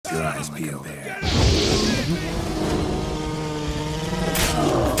eyes peeled.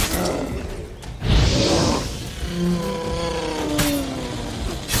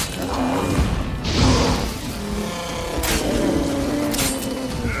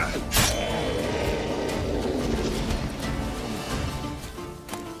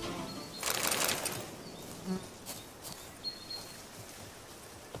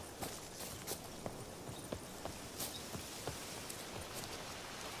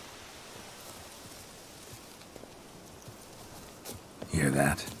 Hear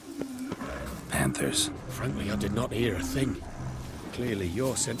that? Panthers. Frankly, I did not hear a thing. Clearly,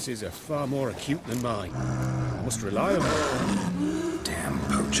 your senses are far more acute than mine. I must rely on them. Damn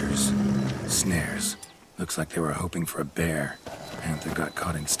poachers. Snares. Looks like they were hoping for a bear. Panther got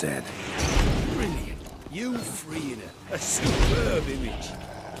caught instead. Brilliant. You freeing her. A superb image.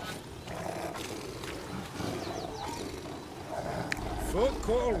 Folk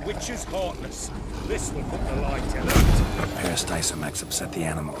call witches heartless. This will put the light in it. Peristysomax upset the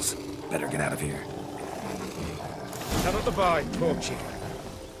animals. Better get out of here. Cannot abide poaching.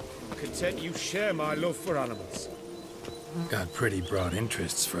 I'm content you share my love for animals. Got pretty broad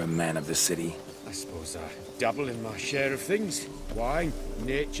interests for a man of the city. I suppose I dabble in my share of things. Wine,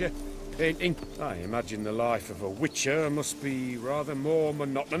 nature, painting. I imagine the life of a witcher must be rather more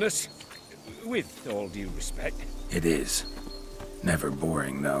monotonous. With all due respect. It is. Never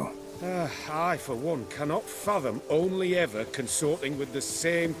boring, though. I, for one, cannot fathom only ever consorting with the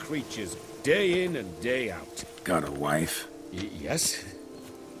same creatures, day in and day out. Got a wife? Yes?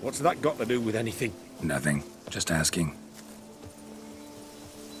 What's that got to do with anything? Nothing. Just asking.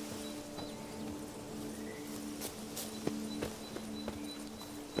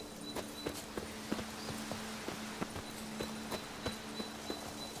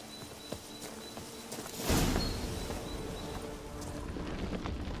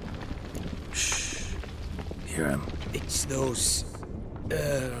 Hear him. It's those...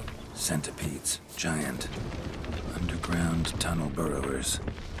 centipedes. Giant. Underground tunnel burrowers.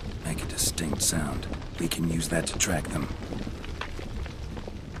 Make a distinct sound. We can use that to track them.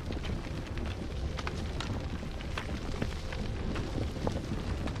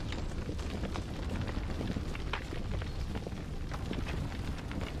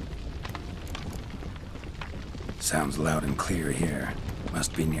 Sounds loud and clear here.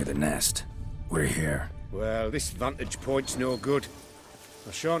 Must be near the nest. We're here. Well, this vantage point's no good.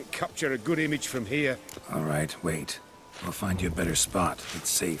 I shan't capture a good image from here. All right, wait. We'll find you a better spot. It's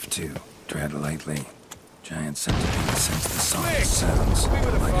safe, too. Tread lightly. Giant centipedes sense the softest sounds. We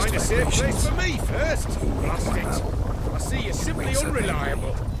would have lightest find a safe place vibrations. for me first. Blast one it. up. I see you're simply wakes up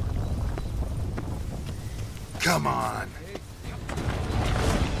unreliable. Come on!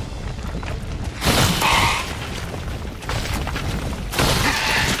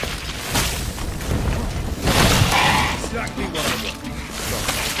 Exactly what I want.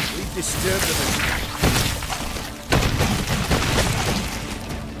 We've disturbed them again.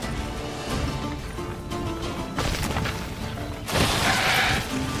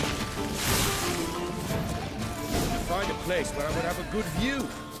 Find a place where I would have a good view.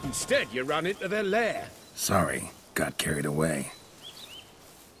 Instead, you ran into their lair. Sorry, got carried away.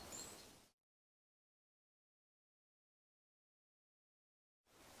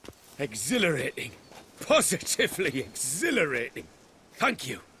 Exhilarating. Positively exhilarating. Thank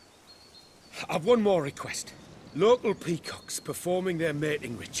you. I've one more request. Local peacocks performing their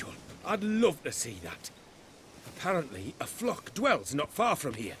mating ritual. I'd love to see that. Apparently, a flock dwells not far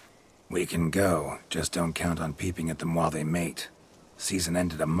from here. We can go, just don't count on peeping at them while they mate. Season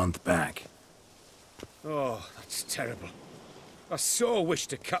ended a month back. Oh, that's terrible. I so wish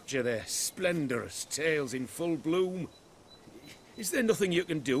to capture their splendorous tails in full bloom. Is there nothing you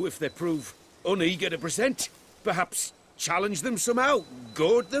can do if they prove uneager to present? Perhaps challenge them somehow?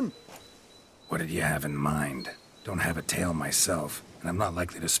 Goad them? What did you have in mind? Don't have a tail myself, and I'm not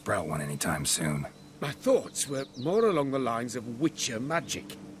likely to sprout one anytime soon. My thoughts were more along the lines of witcher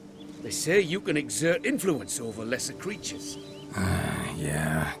magic. They say you can exert influence over lesser creatures.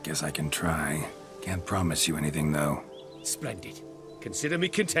 Yeah, guess I can try. Can't promise you anything, though. Splendid. Consider me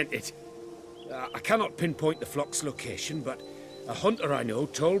contented. I cannot pinpoint the flock's location, but a hunter I know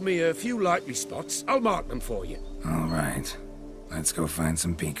told me a few likely spots. I'll mark them for you. All right. Let's go find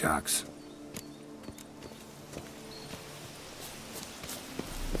some peacocks.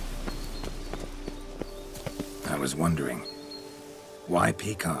 I was wondering, why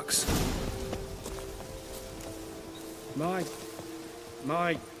peacocks?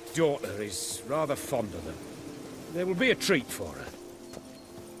 My daughter is rather fond of them. There will be a treat for her.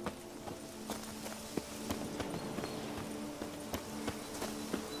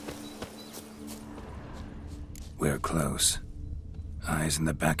 We're close. Eyes in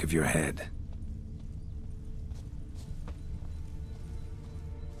the back of your head.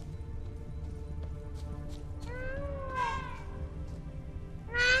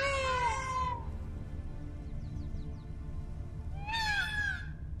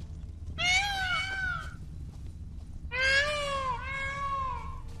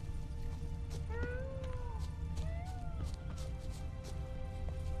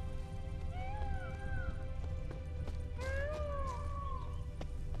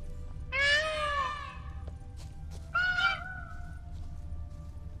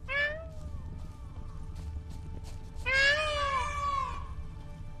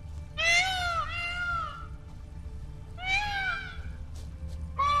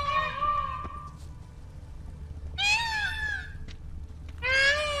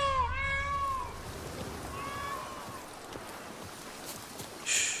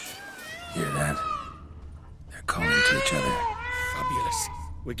 Hear that? They're calling to each other. Fabulous.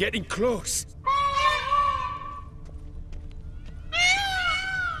 We're getting close.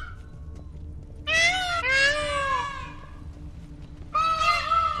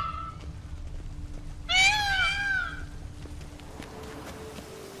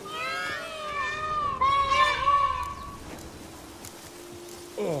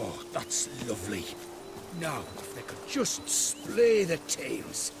 Oh, that's lovely. Now, if they could just splay the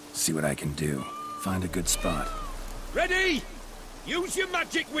tails. See what I can do. Find a good spot. Ready? Use your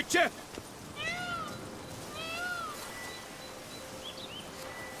magic, Witcher!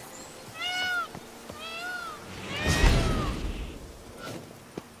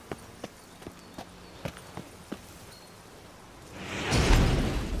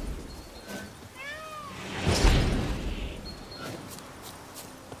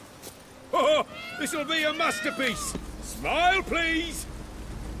 Oh, this'll be a masterpiece! Smile, please!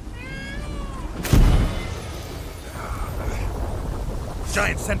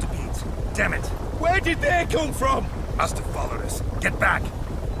 Giant centipedes. Damn it. Where did they come from? Must have followed us. Get back.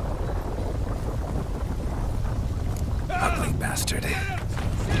 Ugly bastard.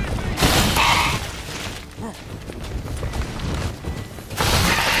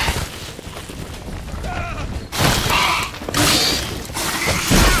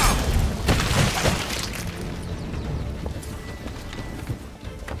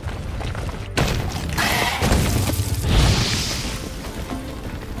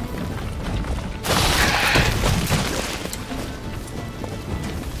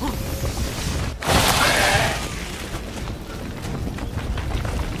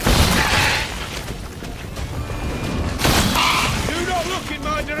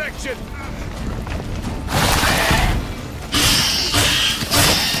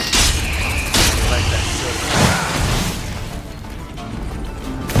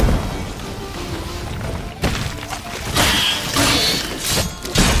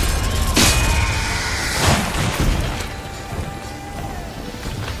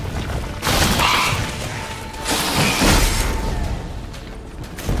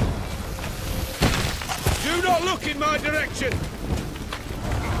 In my direction!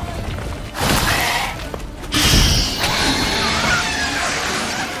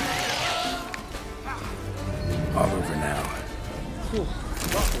 All over now. Whew,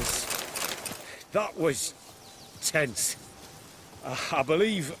 that was tense. I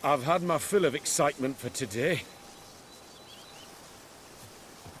believe I've had my fill of excitement for today.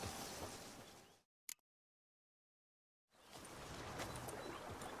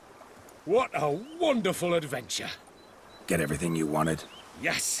 What a wonderful adventure! Get everything you wanted?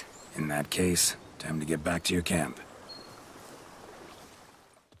 Yes. In that case, time to get back to your camp.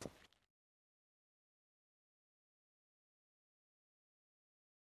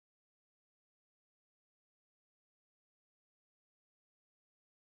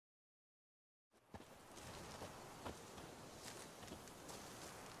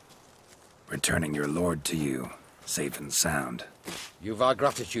 Returning your lord to you, safe and sound. You've our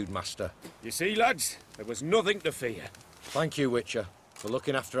gratitude, Master. You see, lads, there was nothing to fear. Thank you, Witcher, for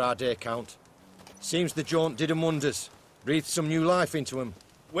looking after our day count. Seems the jaunt did 'em wonders. Breathed some new life into 'em.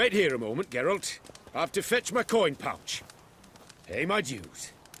 Wait here a moment, Geralt. I have to fetch my coin pouch. Pay my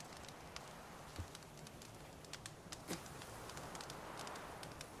dues.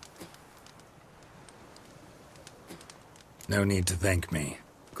 No need to thank me.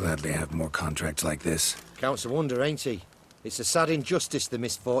 Gladly have more contracts like this. Count's a wonder, ain't he? It's a sad injustice, the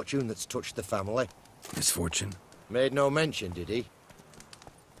misfortune that's touched the family. Misfortune? Made no mention, did he?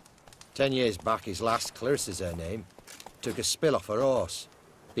 10 years back, his lass, Clarissa's her name, took a spill off her horse.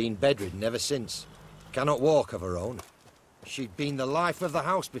 Been bedridden ever since. Cannot walk of her own. She'd been the life of the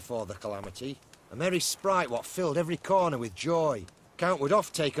house before the calamity. A merry sprite what filled every corner with joy. Count would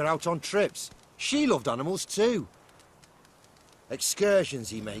oft take her out on trips. She loved animals too. Excursions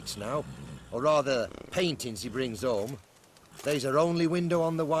he makes now, or rather, paintings he brings home. They's her only window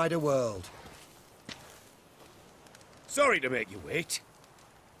on the wider world. Sorry to make you wait.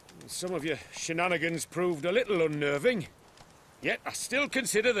 Some of your shenanigans proved a little unnerving. Yet I still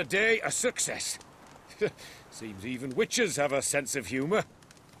consider the day a success. Seems even witches have a sense of humour.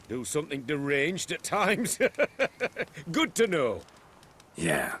 Do something deranged at times. Good to know.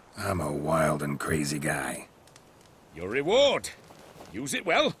 Yeah, I'm a wild and crazy guy. Your reward. Use it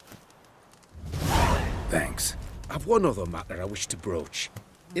well. Thanks. I've one other matter I wish to broach.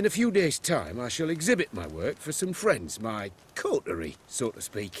 In a few days' time, I shall exhibit my work for some friends, my coterie, so to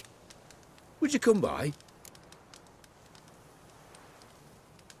speak. Would you come by?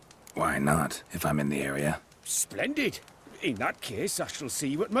 Why not, if I'm in the area? Splendid. In that case, I shall see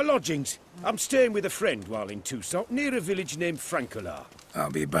you at my lodgings. I'm staying with a friend while in Toussaint, near a village named Francois.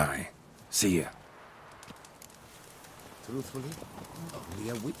 I'll be by. See ya. Truthfully, only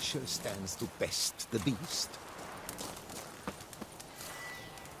a witcher stands to best the beast.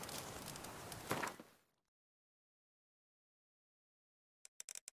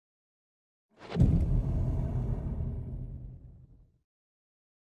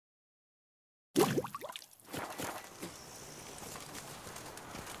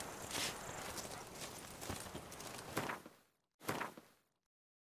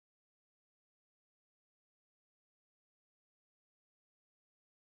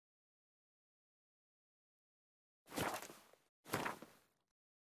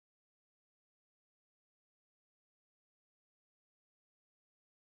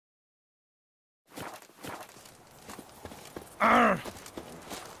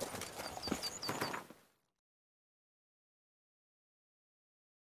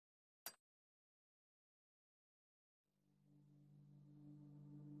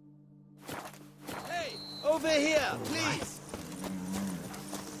 Hey, over here, please!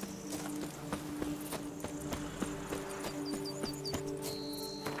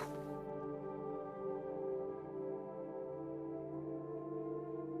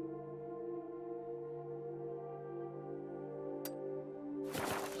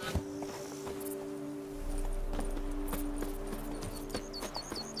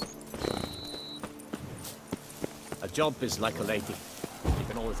 A job is like a lady. You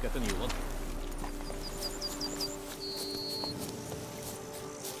can always get a new one.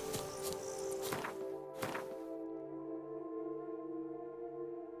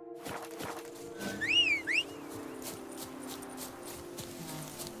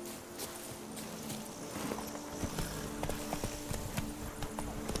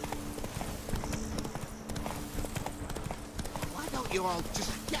 Why don't you all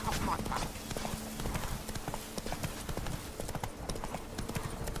just get off my back?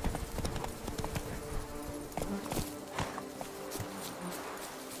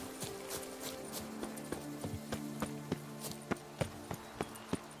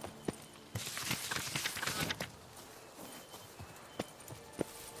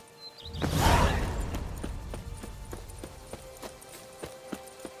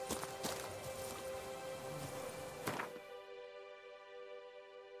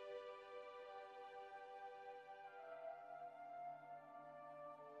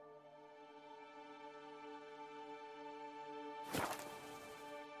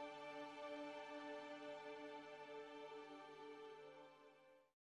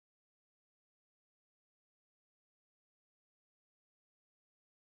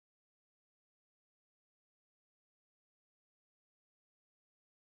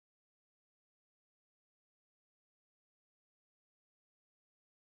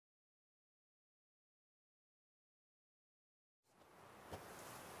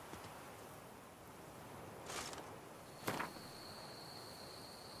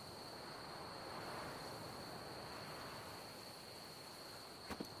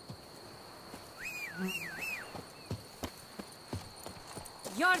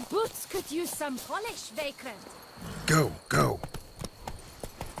 Your boots could use some polish, Vagrant. Go, go.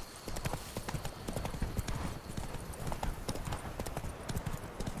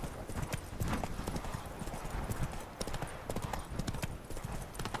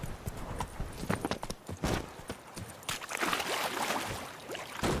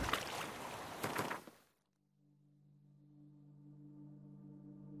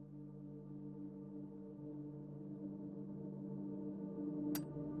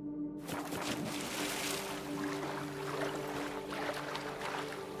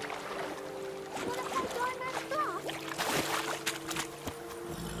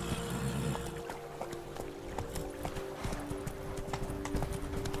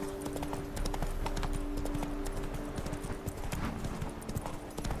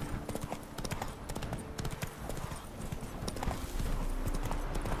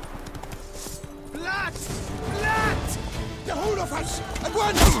 Lat! The whole of us! At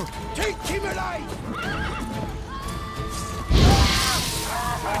once! Take him alive!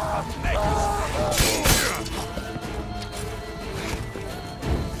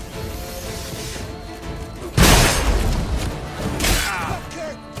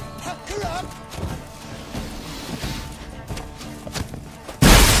 Pack her up!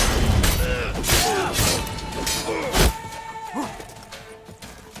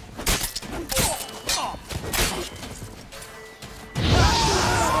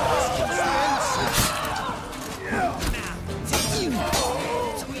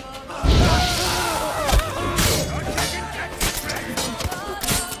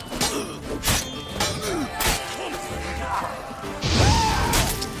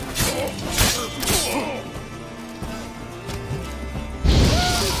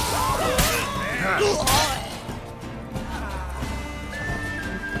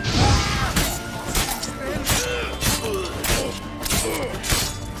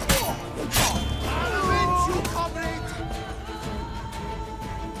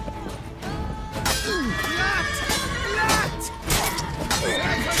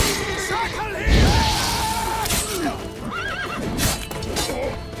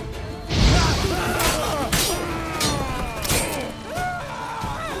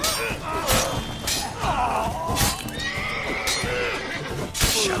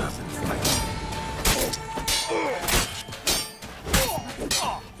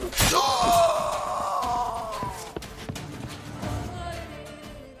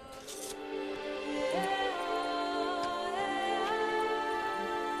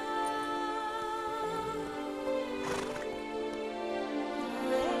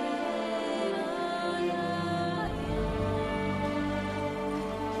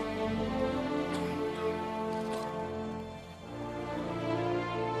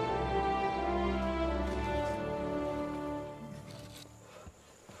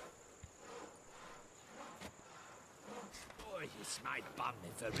 It's my bum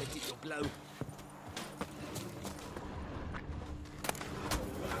if I'm ready to blow.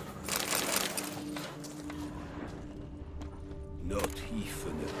 Not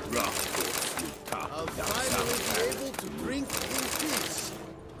even a drop of I'll finally be able to drink in peace.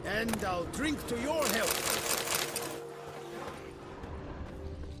 And I'll drink to your health.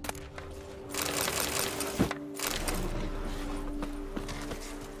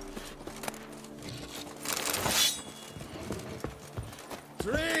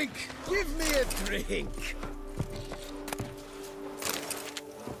 Drink! Give me a drink!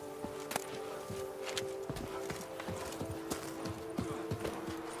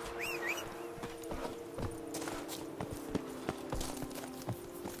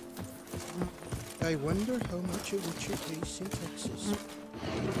 I wonder how much a witcher pays in taxes.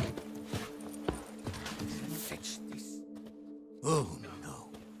 Fetch this. Oh no.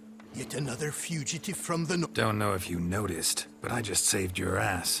 Yet another fugitive from the north. Don't know if you noticed, but I just saved your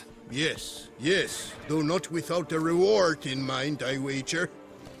ass. Yes, yes. Though not without a reward in mind, I wager.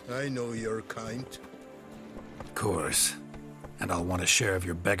 I know your kind. Of course. And I'll want a share of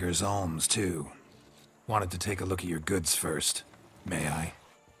your beggar's alms, too. Wanted to take a look at your goods first. May I?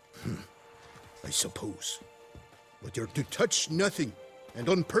 I suppose. But you're to touch nothing, and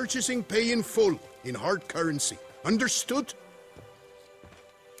on purchasing pay in full, in hard currency. Understood?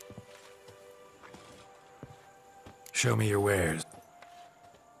 Show me your wares.